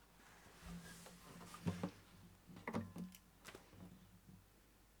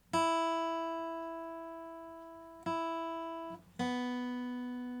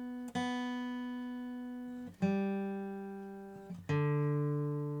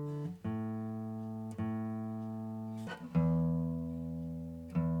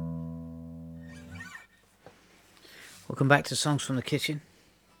Welcome back to Songs from the Kitchen.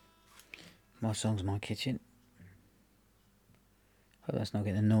 My Songs, My Kitchen. Hope that's not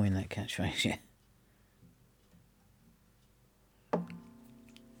getting annoying, that catchphrase yet.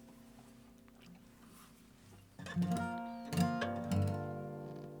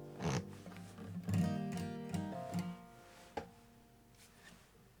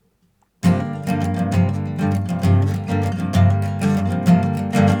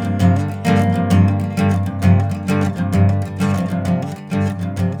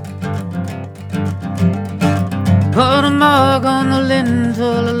 Put a mug on the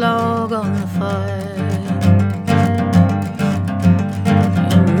lintel, a log on the fire.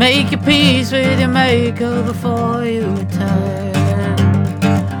 Make your peace with your maker before you retire.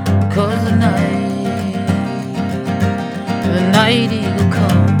 'Cause the night eagle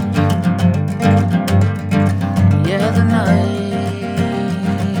comes. Yeah, the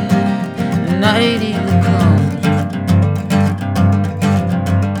night eagle comes.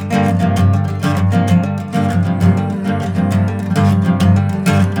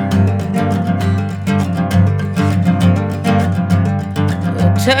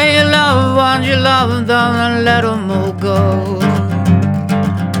 Tell your loved ones you love them, don't let them all go.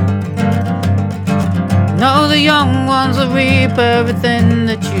 Know the young ones will reap everything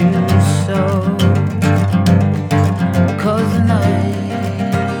that you sow. 'Cause the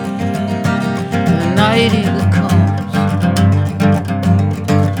night eagle comes.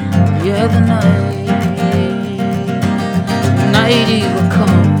 Yeah, the night eagle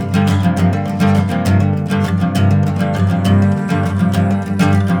comes.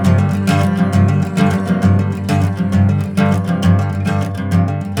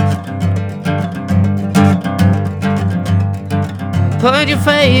 Put your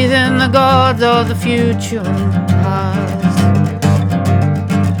faith in the gods of the future and past.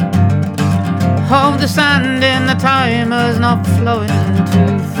 Hold the sand in the timer's not flowing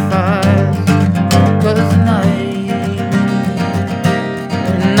too fast. 'Cause the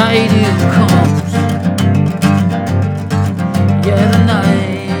night eagle comes. Yeah, the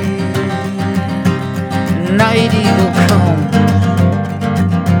night eagle comes.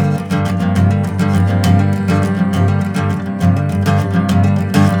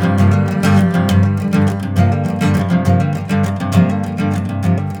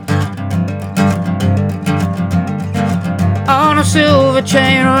 On a silver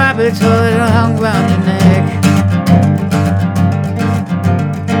chain, a rabbit's hood hung round your neck.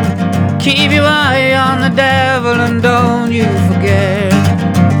 Keep your eye on the devil and don't you forget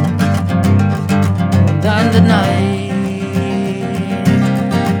that the night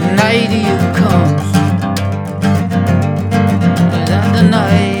eagle comes. That the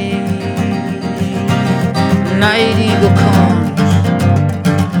night eagle comes.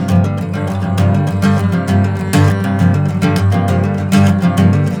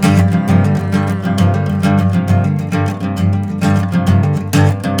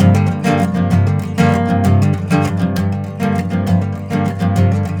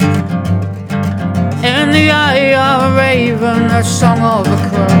 In the eye of a raven, the song of a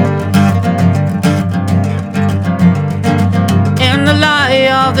crow. In the lie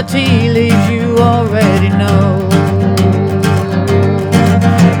of the tea leaves, you already know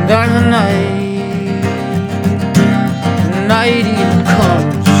that the night eagle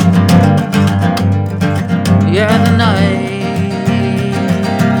comes. Yeah, the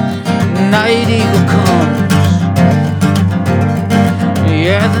night eagle comes.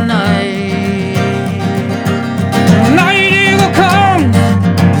 Yeah, the night eagle comes.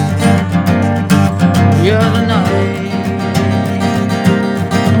 Yeah, the night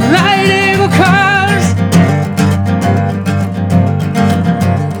eagle comes.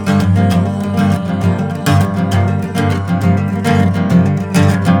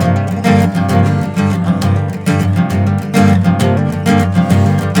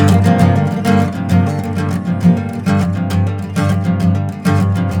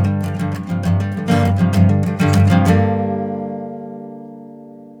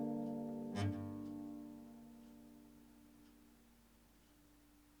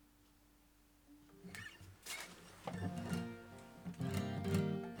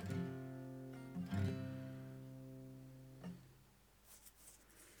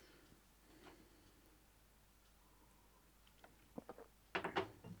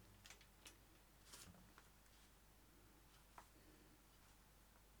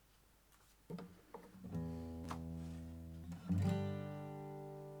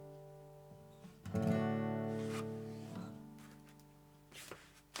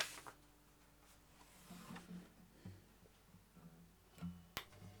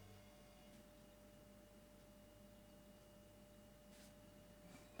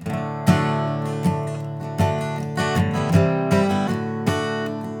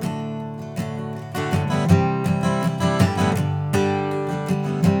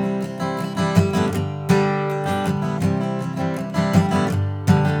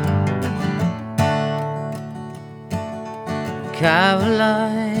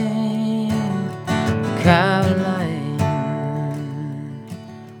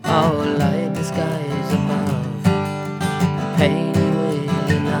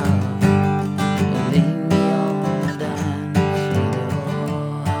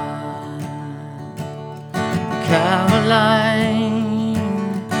 Caroline,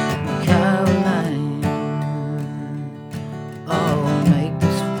 Caroline, oh, make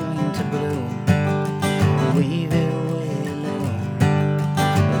the spring to bloom, weave it willow,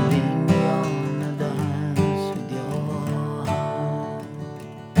 lead me on a dance with your heart.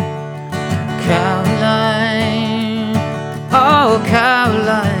 Caroline, oh,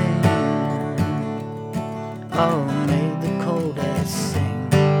 Caroline, oh, make the cold air sing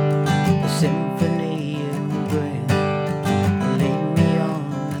the symphony you bring, lead me on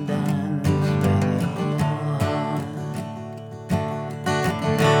a dance with your heart.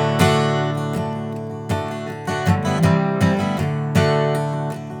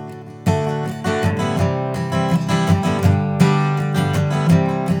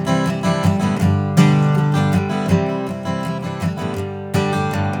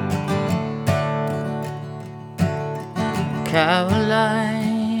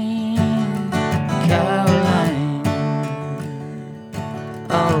 Caroline, Caroline,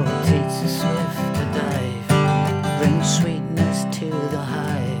 oh, teach the swift to dive, bring sweetness to the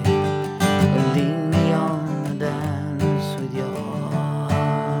hive, lead me on a dance with your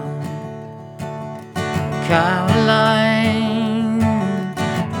heart. Caroline,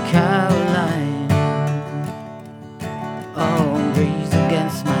 Caroline, oh, breeze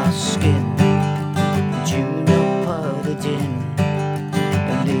against my skin, June up the gin,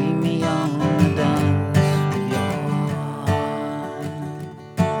 and lead me on a dance with your heart.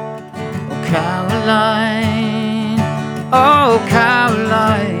 Oh, Caroline, oh,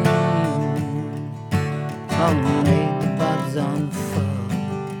 Caroline, oh, make the buds unfurl,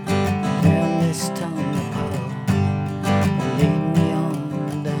 and this tongue to pearl, lead me on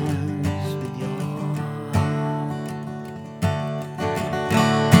a dance with your heart.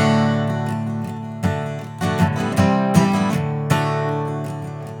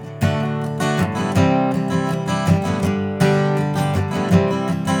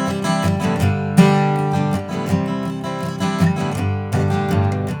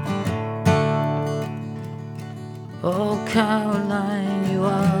 Oh, Caroline, you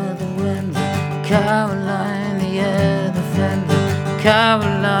are the wind, Caroline, the air, the fender,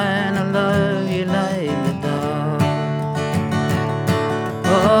 Caroline, I love you like the dog.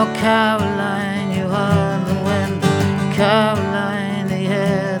 Oh, Caroline, you are the wind, Caroline, the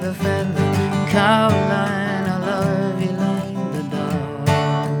air, the fender, Caroline, I love you like the dog.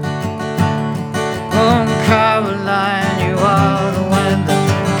 Oh, Caroline, you are the wind,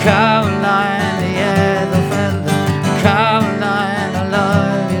 Caroline, the air, the fender, Caroline, I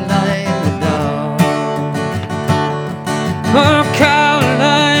love you like the dog. Oh,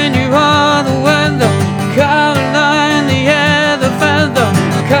 Caroline, you are the window, Caroline, the air, the feather,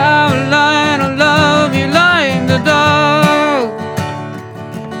 Caroline, I love you like the dog.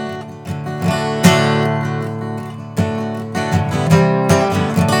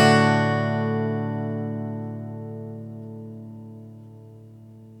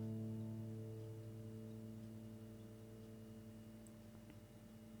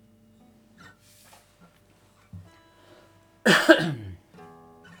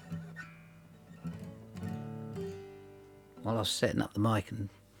 While I was setting up the mic and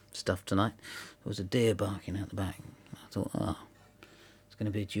stuff tonight, there was a deer barking out the back. I thought, oh, it's going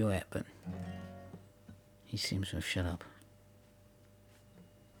to be a duet, but he seems to have shut up.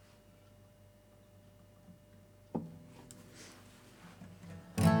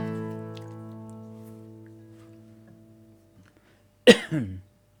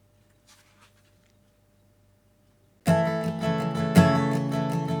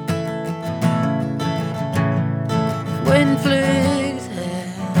 Wind flicks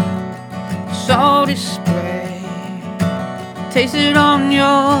hair, salty spray, taste it on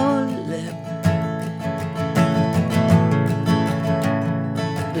your lip.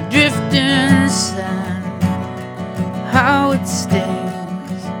 The drifting sand, how it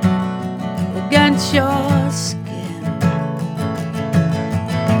stings against your skin.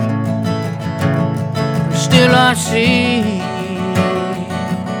 Still I see you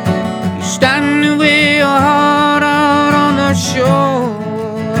standing with your heart out on the shore,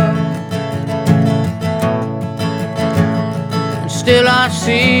 and still I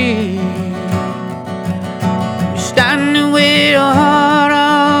see you standing with your heart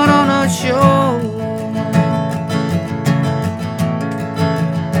out on the shore.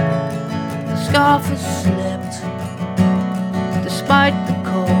 The scarf has slipped despite the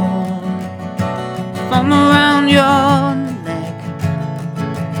cold from around your neck.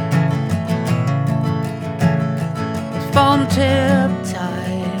 The foam tip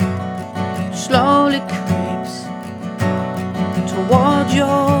tide slowly creeps toward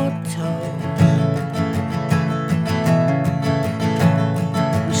your toes.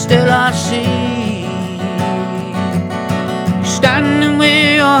 see you standing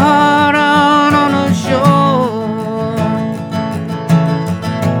with your heart out on the shore.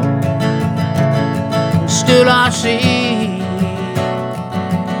 And still I see you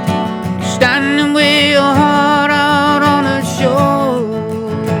standing with your heart out on the shore.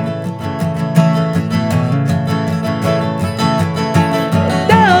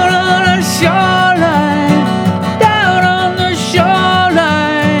 Down on the shoreline, down on the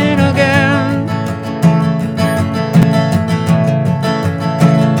shoreline again.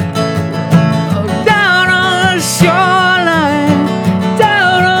 Oh, down on the shoreline,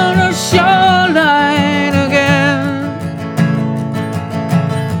 down on the shoreline again.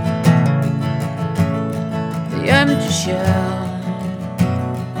 The empty shell,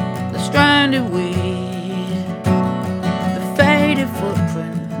 the stranded weed, the faded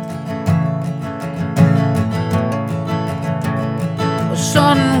footprint, a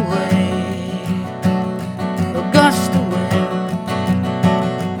sudden wave, a gust of wind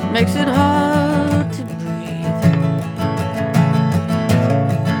makes it hard to breathe.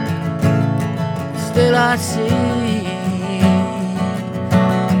 Still I see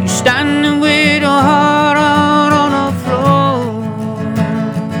you standing with your heart out on the floor.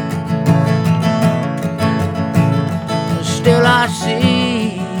 Still I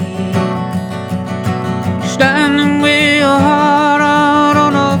see you standing with your heart out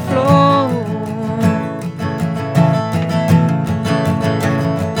on the floor.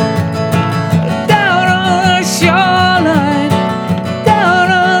 Down on the shoreline,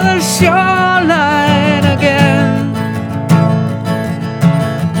 down on the shoreline again.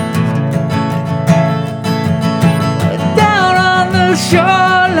 Down on the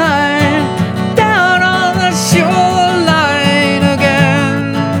shoreline, down on the shoreline again.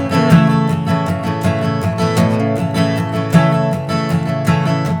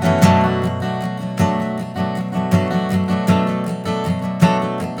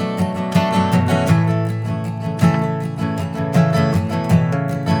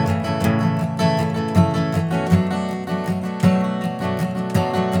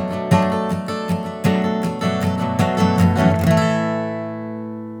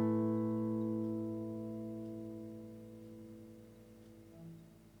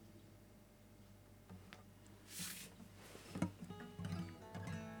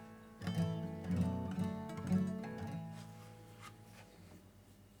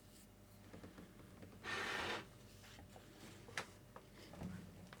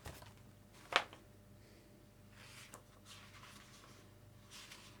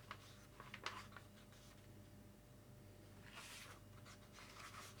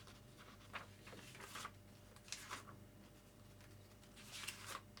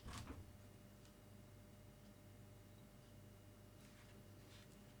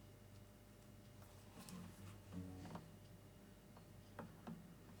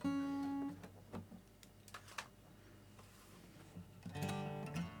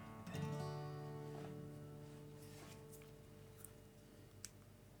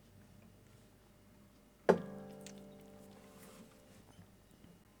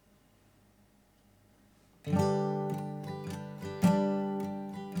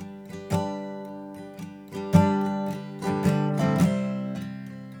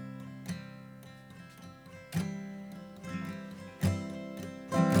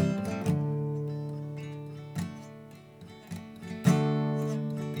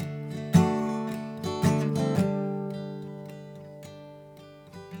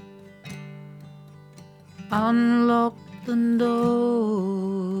 Unlock the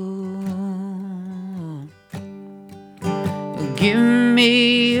door, give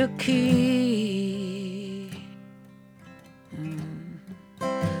me a key,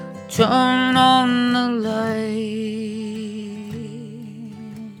 turn on the light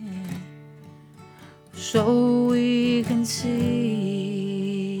so we can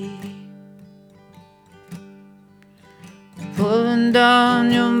see. Put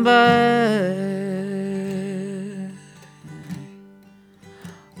down your bag,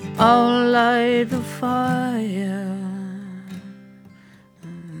 I'll light the fire.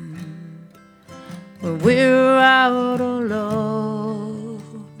 When we're out of logs,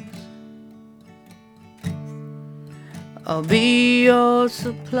 I'll be your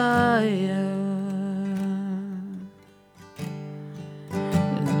supplier.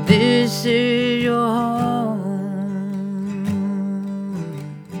 This is your home,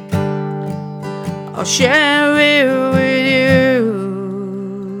 I'll share it with you.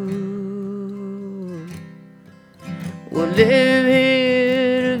 We'll live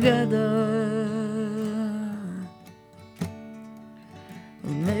here together,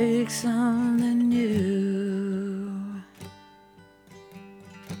 we'll make some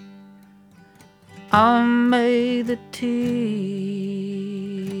I'll make the tea.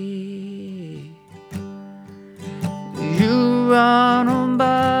 You run on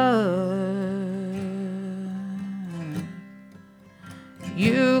by.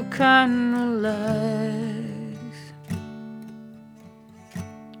 You can relax.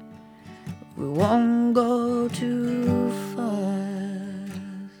 We won't go too fast.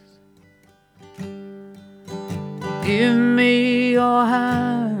 Give me your hand.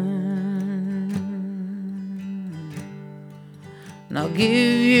 And I'll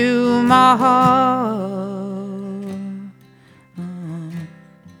give you my heart.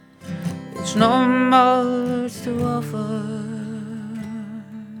 It's not much to offer,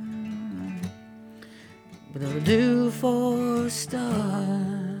 but I'll do for a start.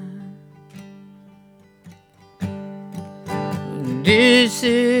 This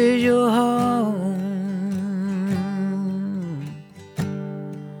is your home.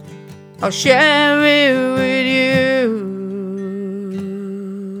 I'll share it with you.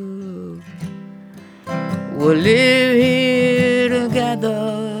 We'll live here together.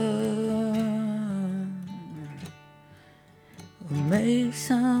 We'll make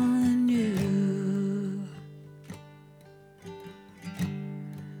something new.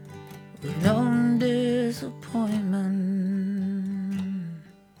 With no disappointment.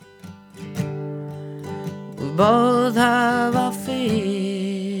 We both have our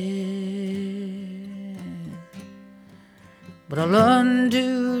fears, but I learned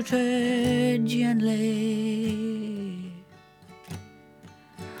to tread gently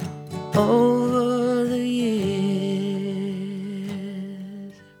over the years.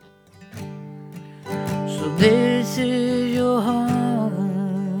 So this is your home.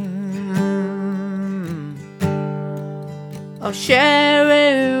 I'll share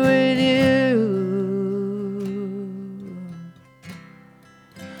it with you.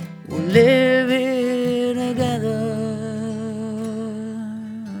 We'll live here together.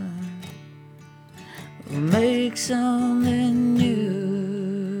 We'll make something new.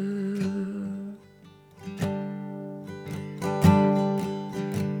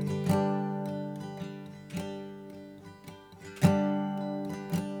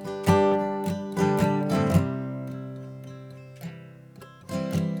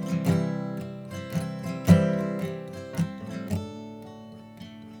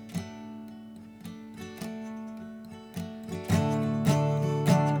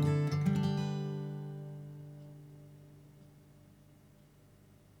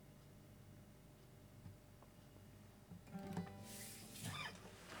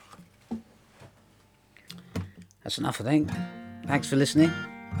 That's enough, I think. Thanks for listening.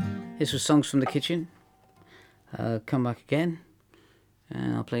 This was Songs from the Kitchen. Come back again,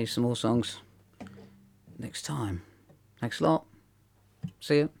 and I'll play you some more songs next time. Thanks a lot.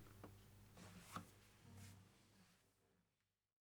 See you.